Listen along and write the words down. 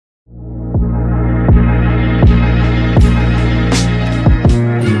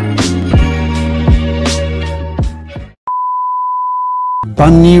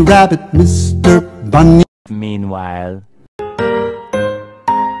Bunny Rabbit, Mr. Bunny. Meanwhile.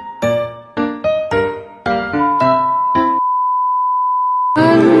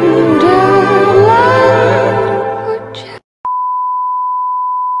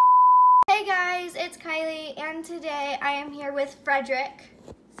 Hey guys, it's Kylie, and today I am here with Frederick.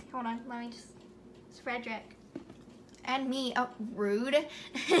 Hold on, let me just. It's Frederick. And me. Oh, rude.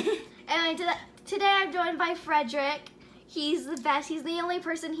 Anyway, today I'm joined by Frederick. He's the best. He's the only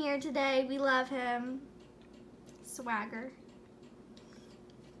person here today. We love him. Swagger.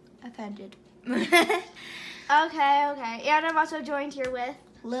 Offended. Okay. And I'm also joined here with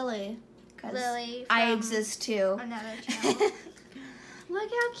Lily. Lily. I exist too. Another channel.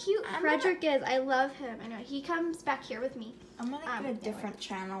 Look how cute Frederick is. I love him. I know he comes back here with me. I'm gonna get a different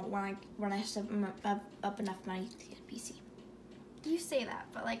channel when I save up enough money to get a PC. You say that,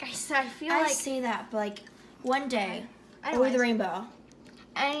 but like I said, I say that, but like one day over the rainbow.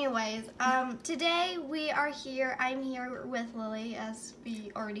 Anyways, today we are here. I'm here with Lily, as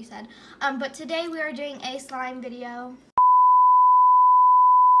we already said. But today we are doing a slime video.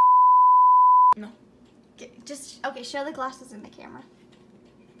 No. Okay, show the glasses in the camera.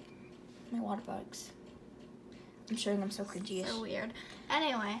 My water bugs. I'm showing them so cringy. So weird.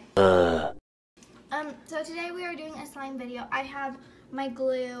 Anyway. So today we are doing a slime video. I have my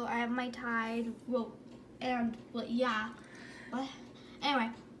glue, I have my Tide, yeah. What? Anyway,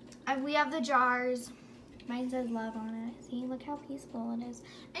 we have the jars. Mine says love on it. See, look how peaceful it is.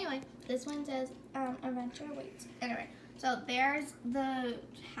 Anyway, this one says adventure. Wait. Anyway, so there's the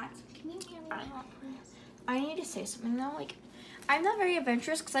hats. Can you hand me the hat, please? I need to say something though. Like, I'm not very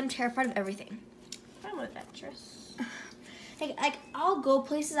adventurous because I'm terrified of everything. I'm adventurous. Like I'll go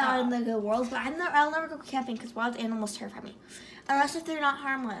places out in the world, but I'll never go camping because wild animals terrify me. Unless if they're not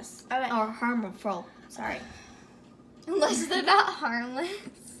harmless or harmful. Sorry. Unless they're not harmless.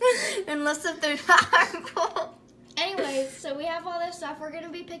 Unless if they're not harmful. Anyways, so we have all this stuff. We're going to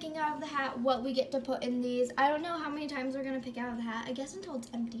be picking out of the hat what we get to put in these. I don't know how many times we're going to pick out of the hat. I guess until it's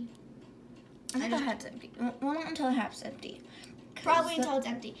empty. Until the hat's empty. Well, not until the hat's empty. Probably until it's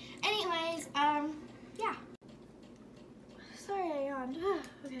empty. Anyways, yeah. Sorry, I yawned.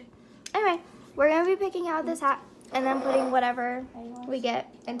 Okay. Anyway, we're going to be picking out this hat and then putting whatever we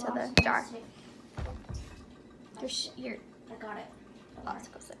get into the jar. I got it.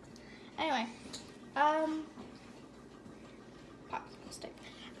 Popsicle stick. Anyway, popsicle stick.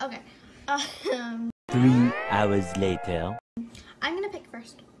 Okay. 3 hours later. I'm gonna pick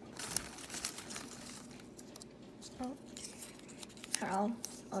first. Oh,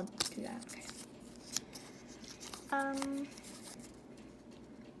 I'll do that. Okay.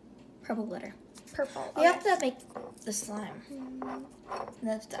 Purple glitter. Purple. We have to make the slime.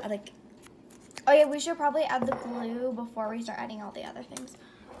 That's like. Oh yeah, we should probably add the glue before we start adding all the other things.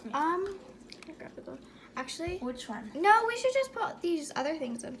 Grab the glue. Actually, Which one? no, we should just put these other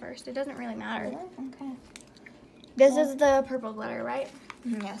things in first. It doesn't really matter. Okay. This is the purple glitter, right?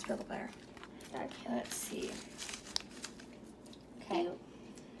 Yeah, it's purple glitter. Okay. Let's see. Okay.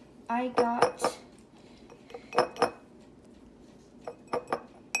 I got.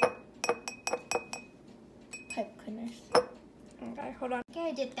 Pipe cleaners. Okay, hold on. Okay,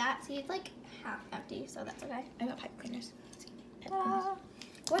 I did that. See, it's like half empty, so that's okay. I got pipe cleaners.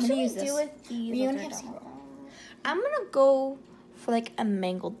 What should we do with these? You only have zero. I'm gonna go for like a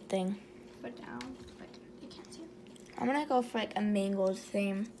mangled thing. Put down, but you can't see. I'm gonna go for like a mangled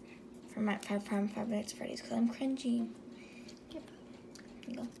thing for my Five Nights at Freddy's because I'm cringy. Yep. Here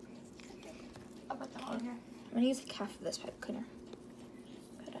you go. I'll put them on here. I'm gonna use like half of this pipe cleaner.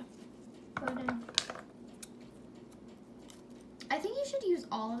 Put it in. I think you should use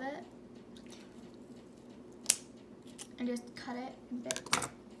all of it and just cut it in bits.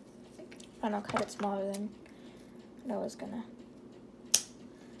 I don't know, cut it smaller than what I was gonna.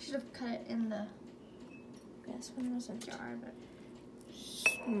 Should have cut it in the This one wasn't jar, but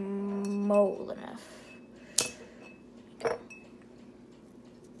small enough.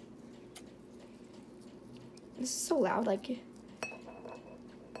 This is so loud, like. yeah.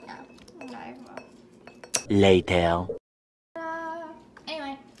 Okay, well. Later.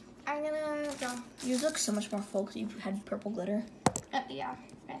 Anyway, I'm gonna go. You look so much more full because you had purple glitter. Yeah.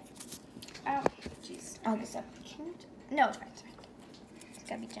 Okay. Oh, jeez. I'll get up. No, it's fine. It's fine. It's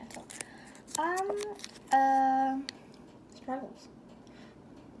gotta be gentle. Sparkles.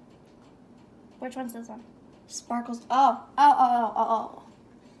 Which one's this one? Sparkles. Oh.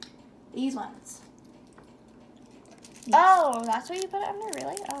 These ones. Oh, that's what you put it under,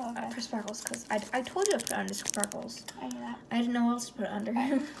 really? Oh, okay. For sparkles, because I told you to put it under sparkles. I knew that. I didn't know what else to put it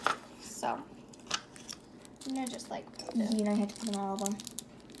under. So, I'm gonna just like. You know you have to put them all of them.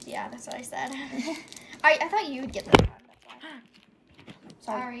 Yeah, that's what I said. I thought you would get this one. That's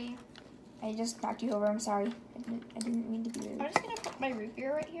why. Sorry. I just knocked you over. I'm sorry. I didn't mean to be rude. I'm just gonna put my root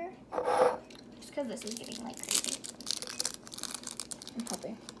beer right here. Just because this is getting like crazy. I'm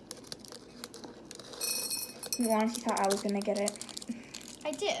helping. You honestly thought I was gonna get it.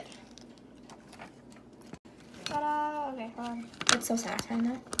 I did. Ta-da! Okay, hold on. It's so satisfying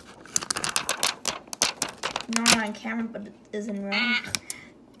though. Not on camera, but it is in real life.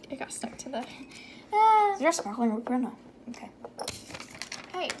 It got stuck to the. Is there a sparkling root beer? No. Okay.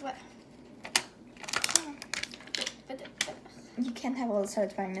 Hey, what? You can't have all the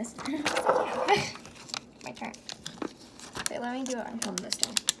satisfyingness. My turn. Okay, let me do it on Hold this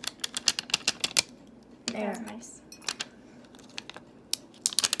down. There. Nice.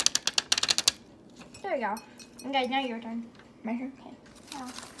 There we go. Okay, now your turn. My turn? Okay. Yeah.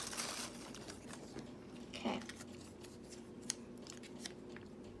 Okay.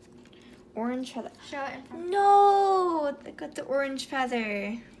 Orange feather. Show it in front. No! I got the orange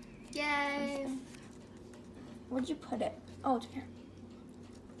feather. Yay! Where'd you put it? Oh, it's here.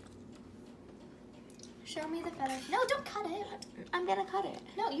 Show me the feather. No, don't cut it. I'm gonna cut it.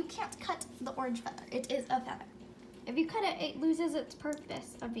 No, you can't cut the orange feather. It is a feather. If you cut it, it loses its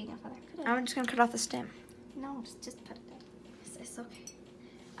purpose of being a feather. Cut it. I'm just gonna cut off the stem. No, just put it there. It's okay.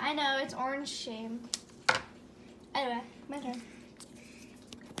 I know, it's orange shame. Anyway, my turn.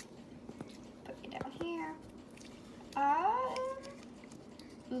 Put it down here.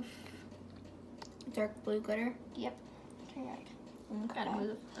 Oof. Dark blue glitter. Yep. Turn your Okay. Gotta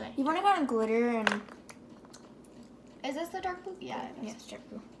move. Okay. You've only gotten glitter and Is this the dark blue? Yeah, it is. yes, dark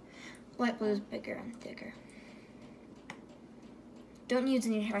blue. Light blue is bigger and thicker. Don't use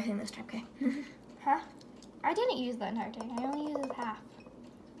the entire thing this time, okay? Huh? I didn't use the entire thing. I only used half.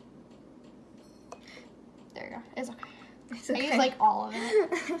 There you go. It's okay. It's I used like all of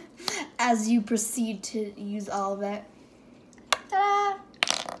it. As you proceed to use all of it. Ta-da!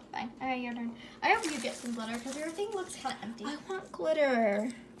 Fine. Okay, your turn. I hope you get some glitter because your thing looks kind of empty. I want glitter.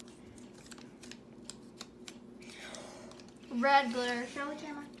 Red glitter. Show the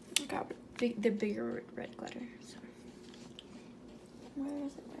camera. Got the bigger red glitter. So. Where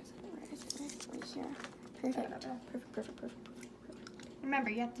is it? Right here. Perfect. Remember,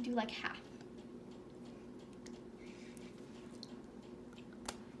 you have to do like half.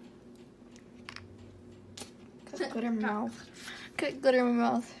 Got glitter in my mouth. Got glitter in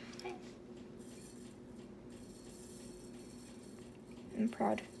my mouth. Okay. I'm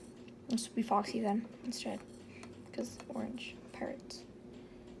proud. This will be Foxy then instead. Because orange parrots.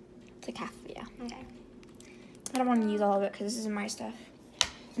 It's like half, yeah. Okay. I don't want to use all of it because this isn't my stuff.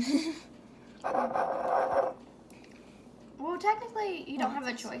 Well, technically, you don't have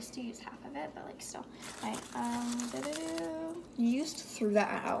a choice to use half of it, but like still. Alright, You just threw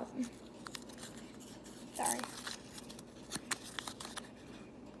that out. Sorry.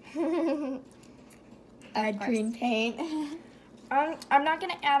 Add green paint. I'm not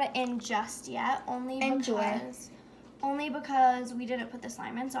gonna add it in just yet, only Enjoy. because we didn't put the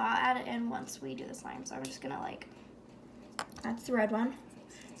slime in, so I'll add it in once we do the slime. So I'm just gonna like. That's the red one.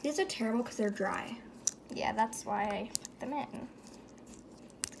 These are terrible because they're dry. Yeah, that's why I put them in.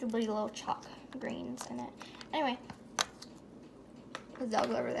 It's gonna be little chalk greens in it. Anyway, they'll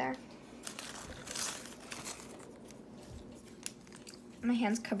go over there. My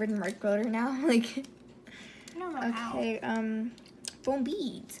hand's covered in red glitter now. Like, I don't know how. okay, foam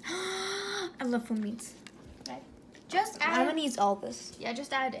beads. I love foam beads. Okay. Just I'm add. gonna use all this. Yeah,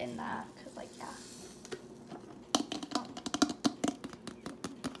 just add in that, cause like yeah.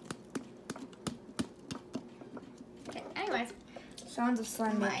 Okay. Anyways, Sounds of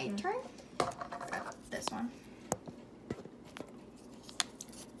slime my making. turn. Grab this one.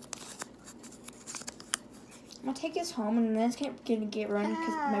 I'm gonna take this home and then it's gonna get running because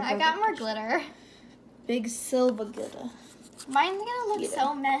my I got more glitter. big silver glitter. Mine's gonna look Yeah.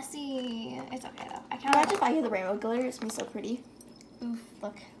 so messy. It's okay though. I Imagine can't. if I had the rainbow glitter. It's gonna be so pretty. Oof!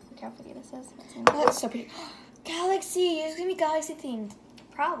 Look how pretty this is. Oh, that's so pretty. Galaxy. It's gonna be galaxy themed.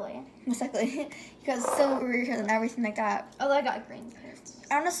 Probably. Most likely. Because silver and everything like that. Oh, I got green parts.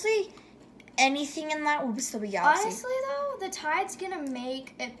 Honestly, anything in that will still be galaxy. Honestly though, the tide's gonna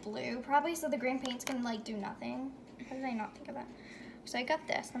make it blue probably, so the green paint's gonna like do nothing. How did I not think of that? So I got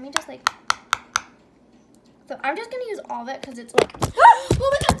this. Let me just like. So I'm just gonna use all of it because it's like. Oh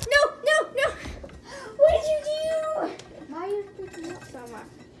my god! No! What did you do? Why are you freaking out so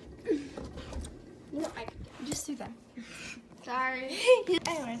much? No, I just do them. Sorry.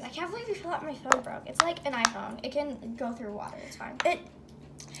 Anyways, I can't believe you feel like my phone broke. It's like an iPhone. It can go through water. It's fine.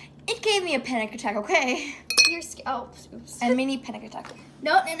 It gave me a panic attack, okay? You're oh, oops. A mini panic attack.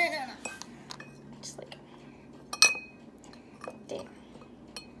 No. Just like. Dang.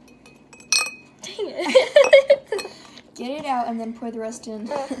 Dang it. Get it out and then pour the rest in.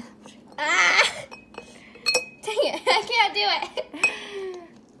 Ah! Dang it, I can't do it.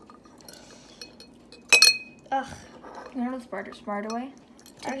 Ugh. You know the smarter way?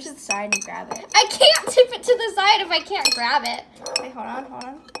 Tip it to the side and grab it. I can't tip it to the side if I can't grab it. Wait, hold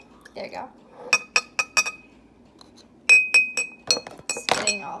on. There you go. Just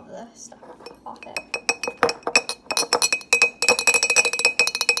getting all the stuff off it.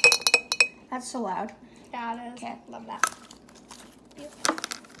 That's so loud. Yeah, it is. Okay. Love that.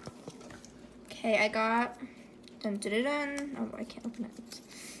 Okay, I got. Dun, dun, dun, dun. Oh, I can't open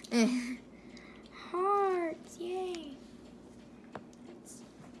it. Hearts, yay!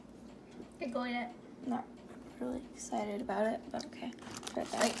 You're going it. Not really excited about it, but okay. Put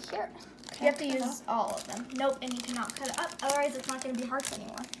it Right here. Okay. You have to use all of them. Nope, and you cannot cut it up. Otherwise, it's not going to be hearts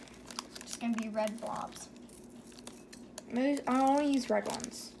anymore. It's just going to be red blobs. I only use red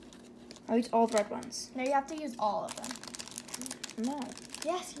ones. I'll use all the red ones. No, you have to use all of them. No.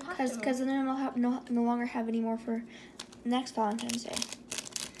 Yes, you have to. Because then I'll have no longer have any more for next Valentine's Day.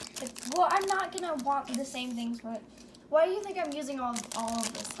 Well, I'm not going to want the same things, but why do you think I'm using all of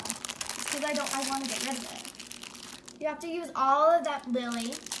this stuff? It's because I want to get rid of it. You have to use all of that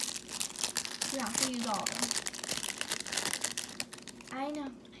lily. You have to use all of them. I know.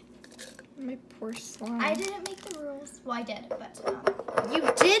 My poor slime. I didn't make the rules. Well, I did, but You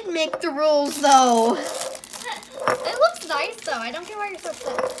did make the rules, though. it looks nice though. I don't care why you're so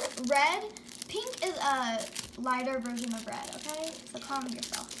upset. Red, pink is a lighter version of red. Okay, so calm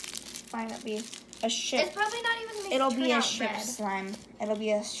yourself. Fine, it'll be a ship. It's probably not even gonna It'll turn be a out ship red. slime. It'll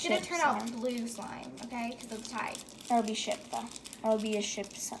be a It's ship gonna turn slime. out blue slime. Okay, because of the tide. That'll be ship, though. That'll be a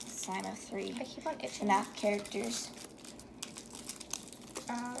ship slime of 3 I keep on itching. FNAF characters.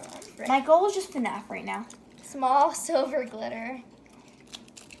 Red. My goal is just FNAF right now. Small silver glitter.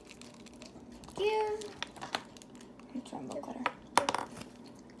 You. It's rainbow glitter.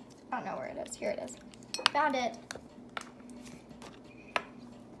 I don't know where it is. Here it is. Found it.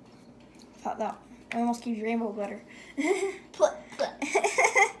 Thought that. I almost gave you rainbow glitter.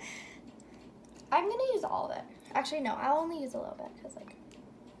 I'm gonna use all of it. Actually, no. I'll only use a little bit because like.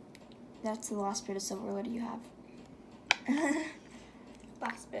 That's the last bit of silver glitter you have.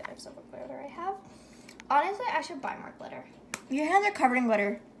 Last bit of silver glitter I have. Honestly, I should buy more glitter. Your hands are covered in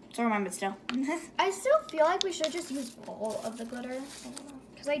glitter. So are mine, but still. I still feel like we should just use all of the glitter. I don't know.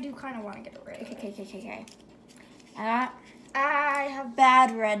 Because I do kind of want to get rid of it. Okay. I I have... got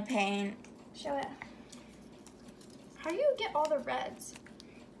bad red paint. Show it. How do you get all the reds?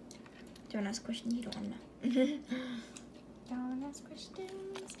 Don't ask questions you don't want to know. Don't ask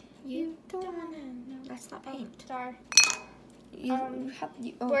questions you don't want to know. That's not paint. Star.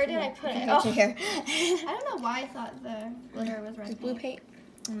 Where did I put it? Oh. Here. I don't know why I thought the glitter was red. There's blue paint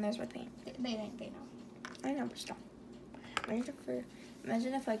and there's red paint. They know. I know, but still.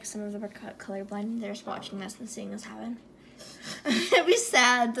 Imagine if like some of them are colorblind and they're just watching this and seeing this happen. It'd be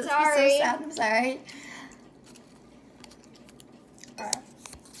sad. That'd Sorry. be so sad. I'm sorry.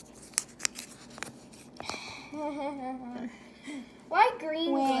 Why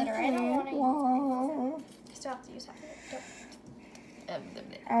green glitter? I don't want to. Still have to use half of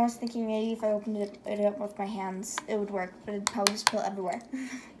it. I was thinking maybe if I opened it up with my hands, it would work, but it'd probably spill everywhere.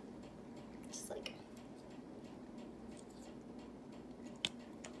 Just like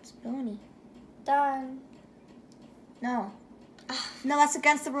Spill any. done. No. No, that's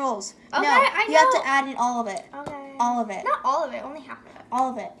against the rules. Okay, no, I you have know. to add in all of it. Okay. All of it. Not all of it. Only half of it.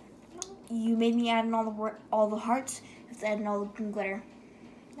 All of it. You made me add in all the hearts. You have to add in all the green glitter.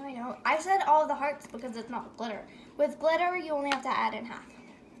 No, I don't. I said all the hearts because it's not glitter. With glitter, you only have to add in half.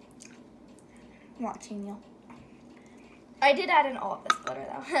 I'm watching you. I did add in all of this glitter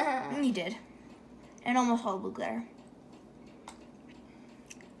though. You did. And almost all blue glitter.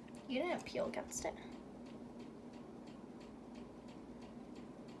 You didn't peel against it.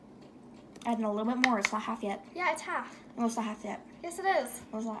 Add in a little bit more. It's not half yet. Yeah, it's half. No, it's not half yet. Yes, it is.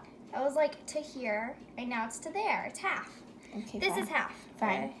 What was that? I was like to here, and now it's to there. It's half. Okay, This fine. is half.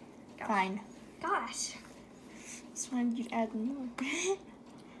 Fine. Okay. Gosh. Fine. Gosh. Just wanted you to add more.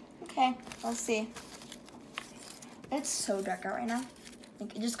 Okay, let's see. It's so dark out right now.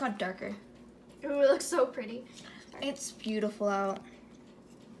 Like, it just got darker. Ooh, it looks so pretty. It's beautiful out.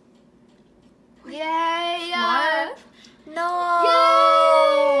 Yay! What? No!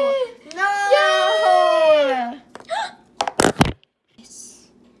 Yay! No! Yay! This.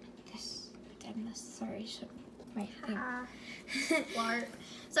 Sorry. My thing. Fart.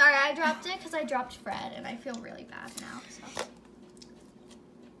 Sorry, I dropped it because I dropped Fred, and I feel really bad now. So.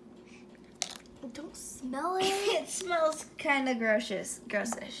 Don't smell it. It smells kind of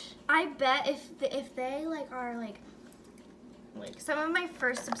grossish. I bet if they like are like some of my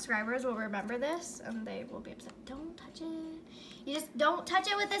first subscribers will remember this, and they will be upset. Don't touch it. You just don't touch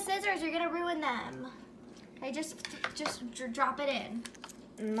it with the scissors. You're gonna ruin them. Okay, just drop it in.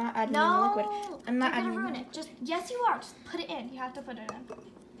 I'm not adding No, liquid. I'm not you're gonna adding ruin it. Just yes, you are. Just put it in. You have to put it in.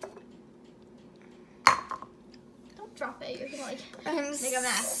 Don't drop it. You're gonna like I'm make a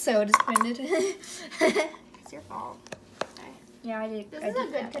mess. so disappointed. It's your fault. Okay. Yeah, I did. This I is a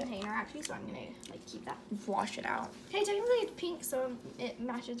did good that. container actually, so I'm gonna like keep that. Wash it out. Hey, technically it's pink, so it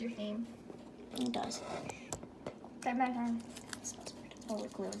matches your theme. It does. Okay, my turn. It smells weird. Oh,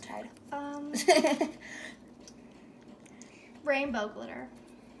 like glue inside. Rainbow glitter.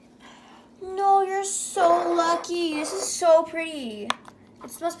 No, you're so lucky. This is so pretty.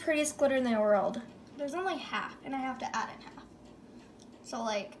 It's the most prettiest glitter in the world. There's only half, and I have to add in half. So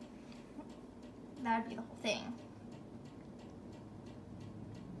like, that'd be the whole thing.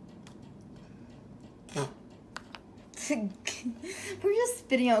 We're just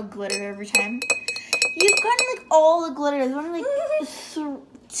spitting out glitter every time. You've gotten like all the glitter. There's only like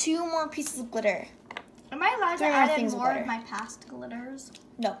 2 more pieces of glitter. Am I allowed to 3 more add in things of more glitter. of my past glitters?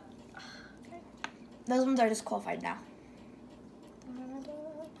 No. Those ones are disqualified now.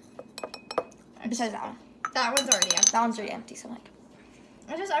 Besides that one. That one's already empty. That one's already empty, so like.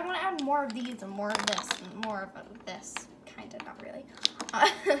 I want to add more of these and more of this and more of this. Kind of, not really.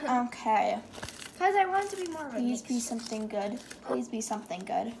 Okay. Because I want it to be more of a Please mix. be something good. Please be something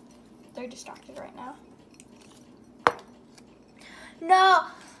good. They're distracted right now. No!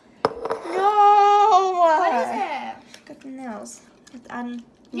 No! What is it? Got the nails.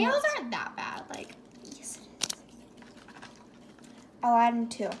 Nails aren't that bad. Like, Yes, it is. I'll add in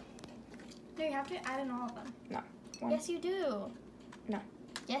 2. no, you have to add in all of them. No. 1. Yes, you do. No.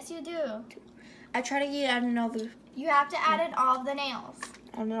 Yes, you do. I try to add in all the You have to add in all of the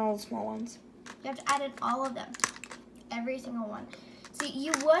nails. small ones. You have to add in all of them. Every single one. See,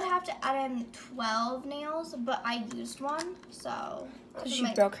 you would have to add in 12 nails, but I used one, so.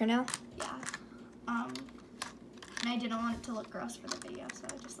 She broke her nail? Yeah. And I didn't want it to look gross for the video, so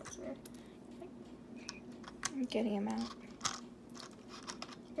it just looks weird. I'm getting them out.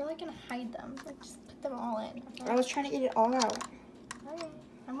 You're like gonna hide them. Like, just put them all in. Okay? I was trying to get it all out. Okay.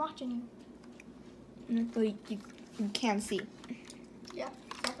 I'm watching you. But you can see. Yeah,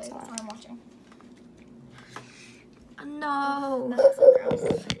 exactly. That's why I'm watching. No. That's so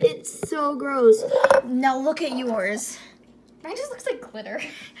gross. It's so gross. Now look at yours. Mine just looks like glitter.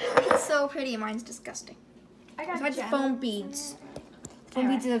 It's so pretty. Mine's disgusting. I It's got like gems foam in beads. it. Foam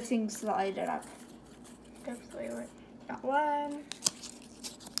Alright. beads are the things that light it up. Oops, wait. Got one.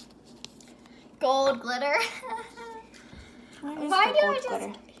 Gold glitter. Why do I just...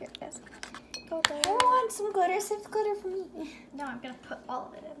 glitter? Here it is. Gold glitter. I want some glitter. Save glitter for me. No, I'm gonna put all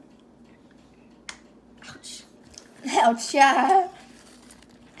of it in. Ouch. Ouch, yeah.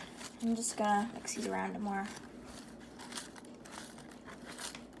 I'm just gonna mix these around it more.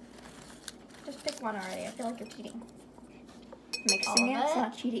 Just pick one already. I feel like you're cheating. Mixing it, All of it's it?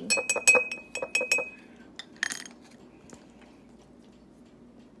 not cheating.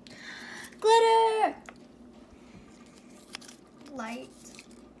 Glitter! Light,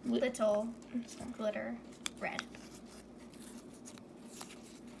 little, glitter, red.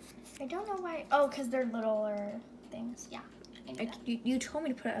 I don't know why. Oh, because they're littler things. Yeah. I knew that. You told me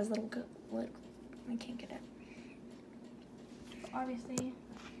to put it as little wood. I can't get it. Obviously.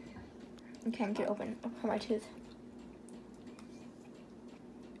 I can't get it open. I'll put my tooth.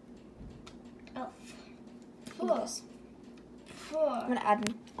 Oh. Look at this. I'm gonna add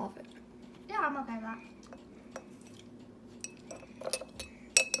in all of it. Yeah, I'm okay with that.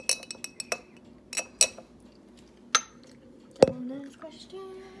 Bonus question.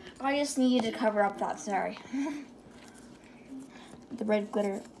 I just needed to cover up that, sorry. The red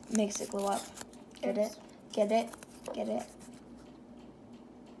glitter makes it glow up. Get it? Oops. Get it? Get it?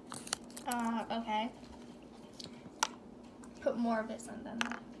 Okay. Put more of this in than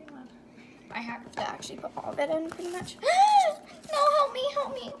that. Pretty much. I have to actually put all of it in, pretty much. No, help me,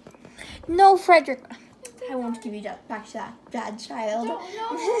 help me. No, Frederick. I won't give you that back to that bad child. No.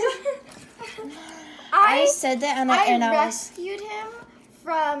 I said that and I was... rescued him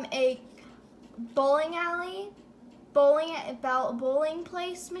from a bowling alley, bowling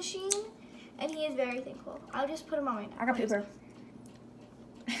place machine, and he is very thankful. I'll just put him on my neck. I got paper.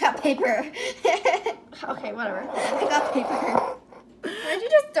 I got paper. Okay, whatever. I got paper. Why'd you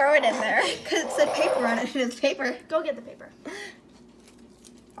just throw it in there? Because it said paper on it, and it's paper. Go get the paper.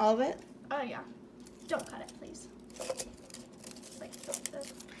 All of it? Oh yeah. Don't cut it, please. Like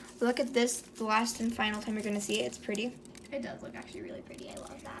this. Look at this, the last and final time you're gonna see it. It's pretty. It does look actually really pretty. I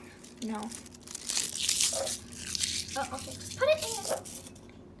love that. No. Oh, okay. Put it in.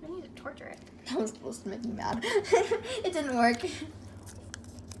 I need to torture it. That was supposed to make me mad. It didn't work.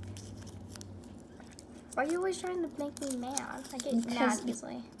 Why are you always trying to make me mad? I get Because mad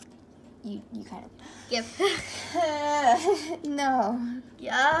easily. You kind of. Give. No.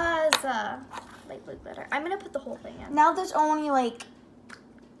 Yes. Light blue glitter. I'm gonna put the whole thing in. Now there's only like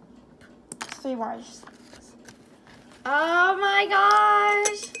 3 bars. Oh my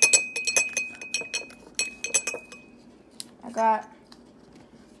gosh. I got.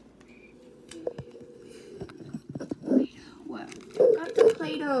 What? I got the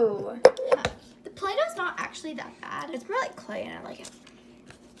Play-Doh. The Play-Doh's not actually that bad. It's more like clay, and I like it.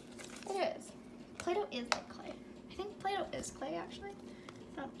 It is. Play-Doh is like clay. I think Play-Doh is clay actually.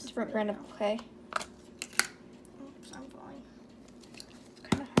 No, Different brand of clay. Oops, I'm falling. It's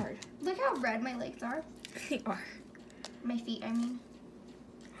kind of hard. Look how red my legs are. They are. My feet, I mean.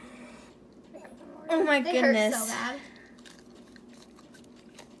 Oh my They goodness. hurt so bad.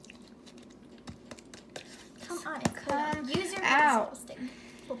 Come on, come. Use your Ow. popsicle stick.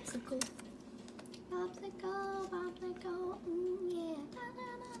 Popsicle. Popsicle, popsicle, ooh yeah. Da, da,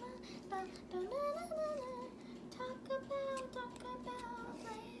 da, da, da, da, da, da, da. Talk about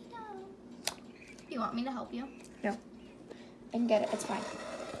Play-Doh. You want me to help you? No. I can get it. It's fine.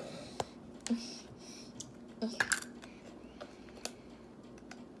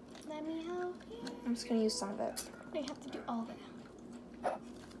 Let me help you. I'm just gonna use some of it. I have to do all of it.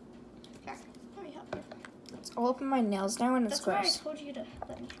 Here, let me help you. It's all up in my nails now, and it's That's why I gross. told you to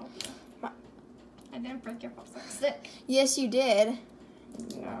let me help you. What? I didn't break your popsicle stick. Yes, you did.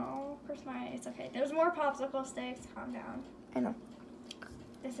 No, where's my? It's okay. There's more popsicle sticks. Calm down. I know.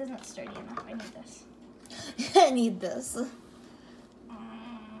 This isn't sturdy enough. I need this. I need this.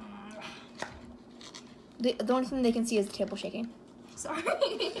 The only thing they can see is the table shaking. Sorry.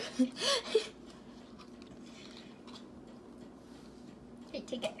 Hey,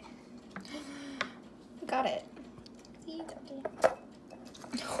 take it. Got it. See, it's okay.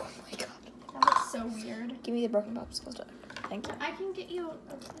 Oh my god. That looks so weird. Give me the broken popsicle stick. Thank you. I can get you.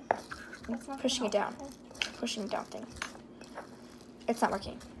 That's not Pushing it down. helpful. Pushing it down thing. It's not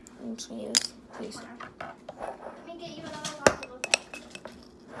working. I'm just gonna use, please. Let me get you another popsicle thing.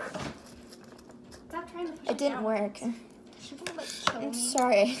 Stop trying to push It didn't down. work. You can, like, show I'm me.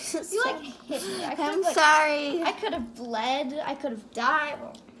 sorry. You like hit me. I I'm could've, like, sorry. I could have bled. I could have died.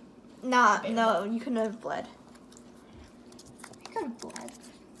 Well, Nah, no, you couldn't have bled. I could have bled.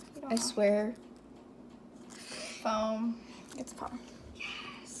 You don't I know. swear. Foam. It's fine.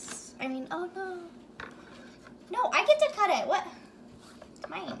 Yes. I mean, oh no. No, I get to cut it. What? It's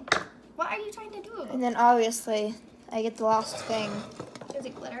mine. What are you trying to do? And then obviously, I get the last thing. Is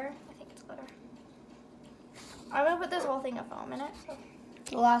it glitter? I think it's glitter. I'm gonna put this whole thing of foam in it. So.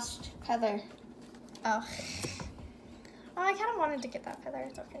 The last feather. Oh. Oh, I kind of wanted to get that feather.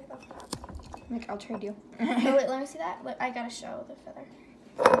 It's okay though. Like, I'll trade you. Oh wait, let me see that. Look, I gotta show the feather.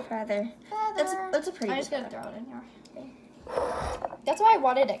 Feather. Feather. That's a pretty I'm just good gonna throw it in here. Okay. That's why I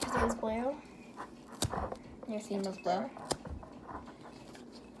wanted it, because it was blue. Your theme was blue.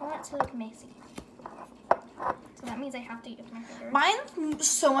 I want it to look messy. So that means I have to use my finger. Mine's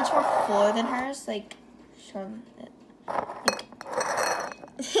so much more fuller than hers. Like, show it. Like,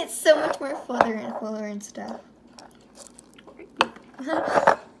 it's so much more fuller and stuff.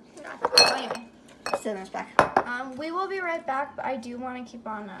 Anyway, 7 minutes back. we will be right back, but I do want to keep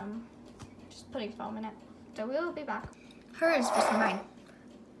on just putting foam in it. So we will be back. Hers versus mine.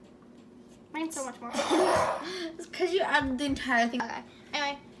 Mine's so much more. It's because you added the entire thing. Okay.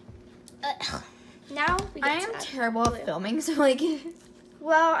 Anyway, now we get I to am add terrible glue. at filming, so like,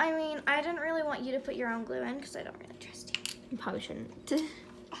 Well, I mean, I didn't really want you to put your own glue in because I don't really trust you. you probably shouldn't.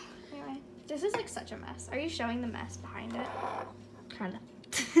 Anyway, this is like such a mess. Are you showing the mess behind it? Kind of.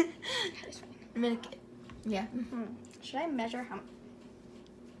 That is fine. Yeah. Should I measure how?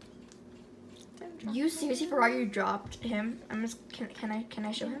 You seriously forgot you dropped him? I'm just. Can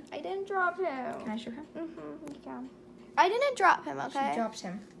I show him? I didn't drop him. Can I show him? You can. I didn't drop him. Okay. She dropped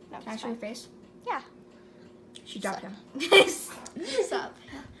him. No, Can I it's show your fine. face? Yeah. She dropped him. What's up?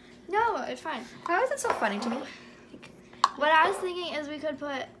 No, it's fine. How is it so funny to me? What I was thinking is we could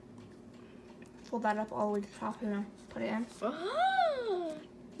put. Pull that up all the way to the top and then put it in.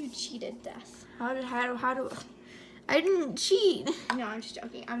 You cheated, Death. How do? I didn't cheat. No, I'm just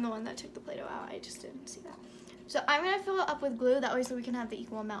joking. I'm the one that took the Play-Doh out. I just didn't see that. So I'm gonna fill it up with glue, that way so we can have the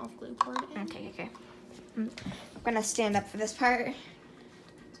equal amount of glue poured in. Okay. I'm gonna stand up for this part.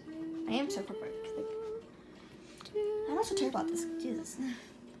 I am so prepared. I'm not so terrible at this. Jesus.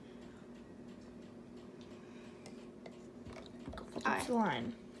 Alright. The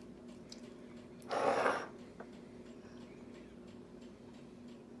line.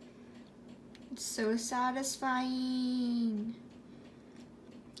 It's so satisfying.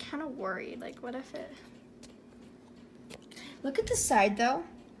 Kind of worried, like what if it... Look at the side though.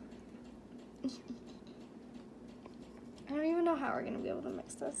 I don't even know how we're gonna be able to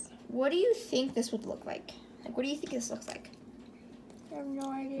mix this. What do you think this would look like? Like, what do you think this looks like? I have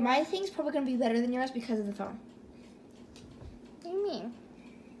no idea. My thing's probably gonna be better than yours because of the foam. What do you mean?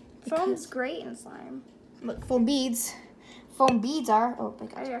 Because- Foam's great in slime. Look, foam beads. Foam beads are. Oh my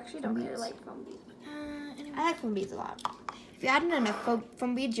I god. actually don't really like foam beads. I like foam beads a lot. If you add in enough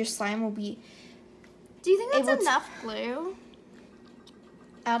foam beads, your slime will be. Do you think Able that's to- enough glue?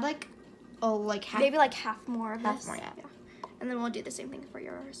 Add like, like half. Maybe like half more of Half this. more, yeah. And then we'll do the same thing for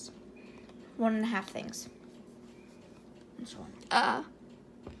yours. 1.5 things. And so on.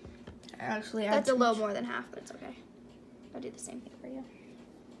 Actually, That's a little more than half, but it's okay. I'll do the same thing for you.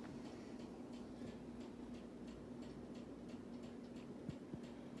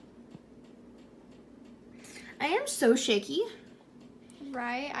 I am so shaky.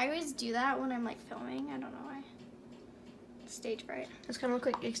 Right? I always do that when I'm like filming. I don't know why. Stage fright. It's gonna look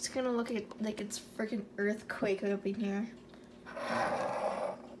like it's freaking earthquake up in here.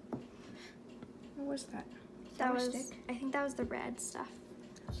 What was that? That was, stick? I think that was the red stuff.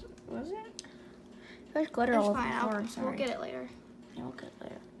 Was it? There's glitter It's all over fine. the floor. I'm sorry. We'll get it later. Yeah, we'll get it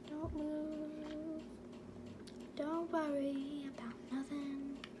later. Don't move. Don't worry about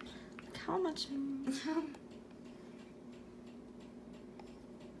nothing. Look how much?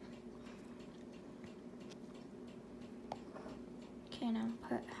 Okay, now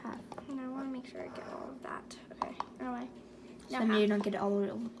put half. And I want to make sure I get all of that. Okay. Anyway. So Now then you half. don't get it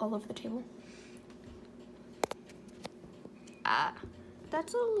all over the table.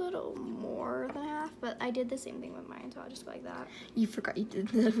 That's a little more than half, but I did the same thing with mine, so I'll just go like that. You forgot you did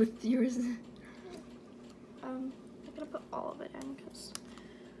that with yours. I'm gonna put all of it in because,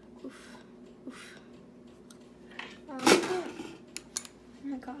 oof. Oh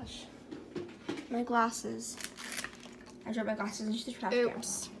my gosh. My glasses. I dropped my glasses into the trash can.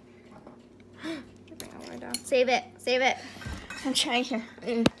 Oops. Bring all the way down. Save it. Save it. I'm trying here.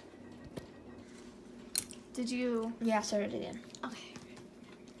 Did you? Yeah, I started again. Okay.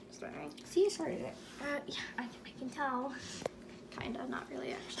 Sorry. See, you started it. Yeah, I can tell. Kinda, not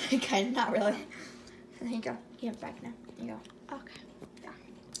really actually. Kind of, not really. There you go. Get it back now. There you go. Okay. Yeah.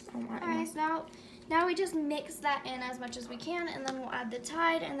 Alright, So now we just mix that in as much as we can, and then we'll add the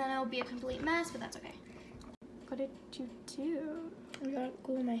Tide, and then it'll be a complete mess, but that's okay. What did you do? I got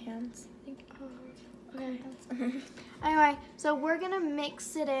glue in my hands. Okay. Anyway, so we're gonna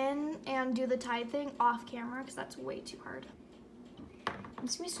mix it in and do the Tide thing off camera because that's way too hard.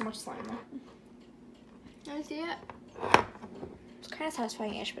 It's gonna be so much slime though. Let me see it. It's kind of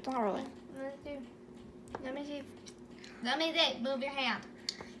satisfying-ish, but not really. Let me see. Let me see. Let me see. Move your hand.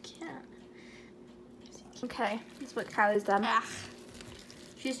 Can't. Okay, that's what Kylie's done. Ah.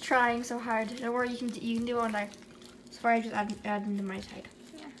 She's trying so hard. Don't worry, you can do it on there. So far, I just add into my side.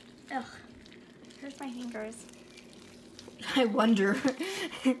 Yeah. Ugh. Hurts my fingers. I wonder.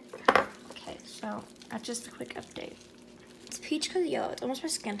 Okay, so that's just a quick update. It's peach because yellow. It's almost my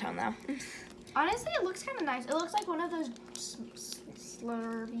skin tone though. Honestly, it looks kind of nice. It looks like one of those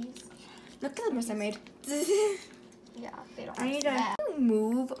Slurpees. Look at the mess I made. Yeah, they don't. I need to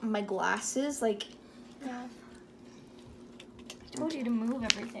move my glasses. Like, Yeah. I told you to move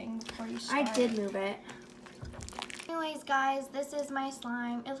everything before you start. I did move it. Anyways, guys, this is my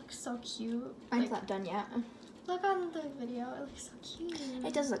slime. It looks so cute. I'm not done yet. Look on the video. It looks so cute.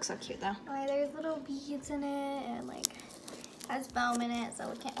 It does look so cute though. Like, there's little beads in it and like has foam in it, so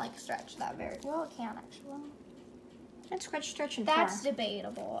it can't like stretch that very well. It can actually. It's stretch and That's far.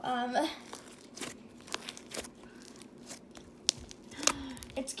 debatable.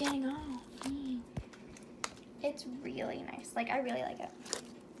 It's getting off. It's really nice. Like, I really like it.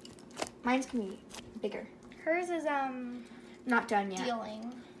 Mine's gonna be bigger. Hers is Not done yet.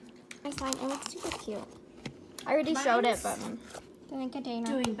 dealing. My slime, it looks super cute. I already showed it, but in a container.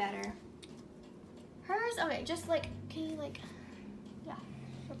 Doing better. Hers, okay, just like, can you like, yeah.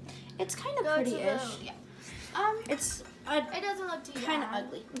 It's kind of Go to pretty-ish. the, yeah. It's It doesn't look too kind of bad.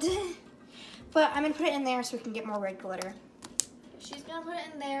 ugly. But I'm gonna put it in there so we can get more red glitter. She's gonna put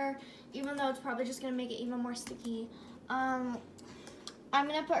it in there, even though it's probably just gonna make it even more sticky. I'm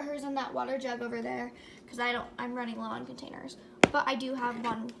gonna put hers in that water jug over there, because I'm running low on containers. But I do have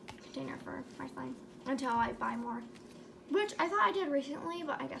one container for my slime until I buy more. Which I thought I did recently,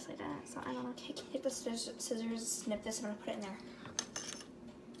 but I guess I didn't, so I don't know. Okay, take the scissors, snip this, I'm gonna put it in there.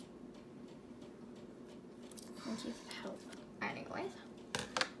 Thank you for the help.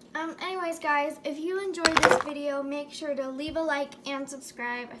 Anyways, guys, if you enjoyed this video, make sure to leave a like and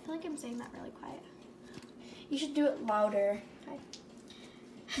subscribe. I feel like I'm saying that really quiet. You should do it louder. Okay.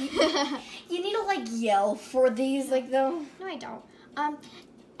 You need to like yell for these, like though. No, I don't. I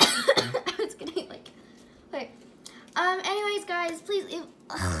was gonna like. Anyways, guys, please.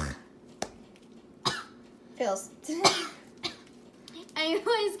 Fails.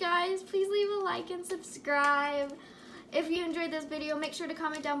 Anyways, guys, please leave a like and subscribe. If you enjoyed this video, make sure to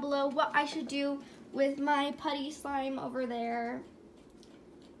comment down below what I should do with my putty slime over there.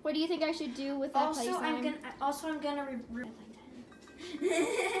 What do you think I should do with that putty slime? I'm gonna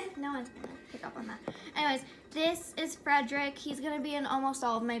No one's gonna pick up on that. Anyways, this is Frederick. He's gonna be in almost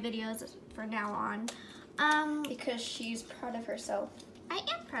all of my videos from now on. because she's proud of herself. I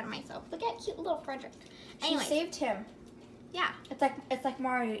am proud of myself. Look at cute little Frederick. She Anyways, saved him. yeah. It's like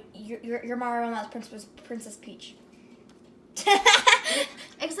Mario. You're Mario and that's Princess Peach.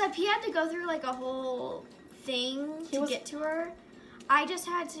 Except he had to go through like a whole thing to get to her. I just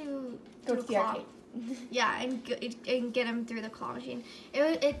had to Go to the arcade. Yeah, and get him through the claw machine.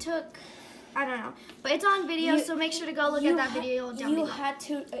 It took, I don't know, but it's on video, so make sure to go look at that video down below. You had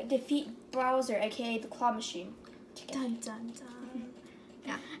to defeat Bowser, aka the claw machine. Dun dun dun.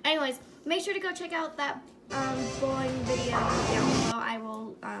 Yeah. Anyways, make sure to go check out that bowling video down below. I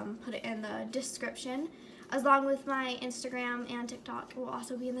will put it in the description, along with my Instagram and TikTok will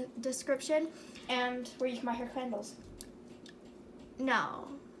also be in the description. And where you can buy her candles. No.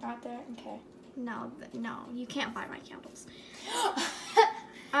 Not there? Okay. No, you can't buy my candles.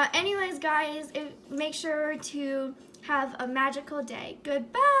 Anyways, guys, make sure to have a magical day.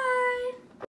 Goodbye!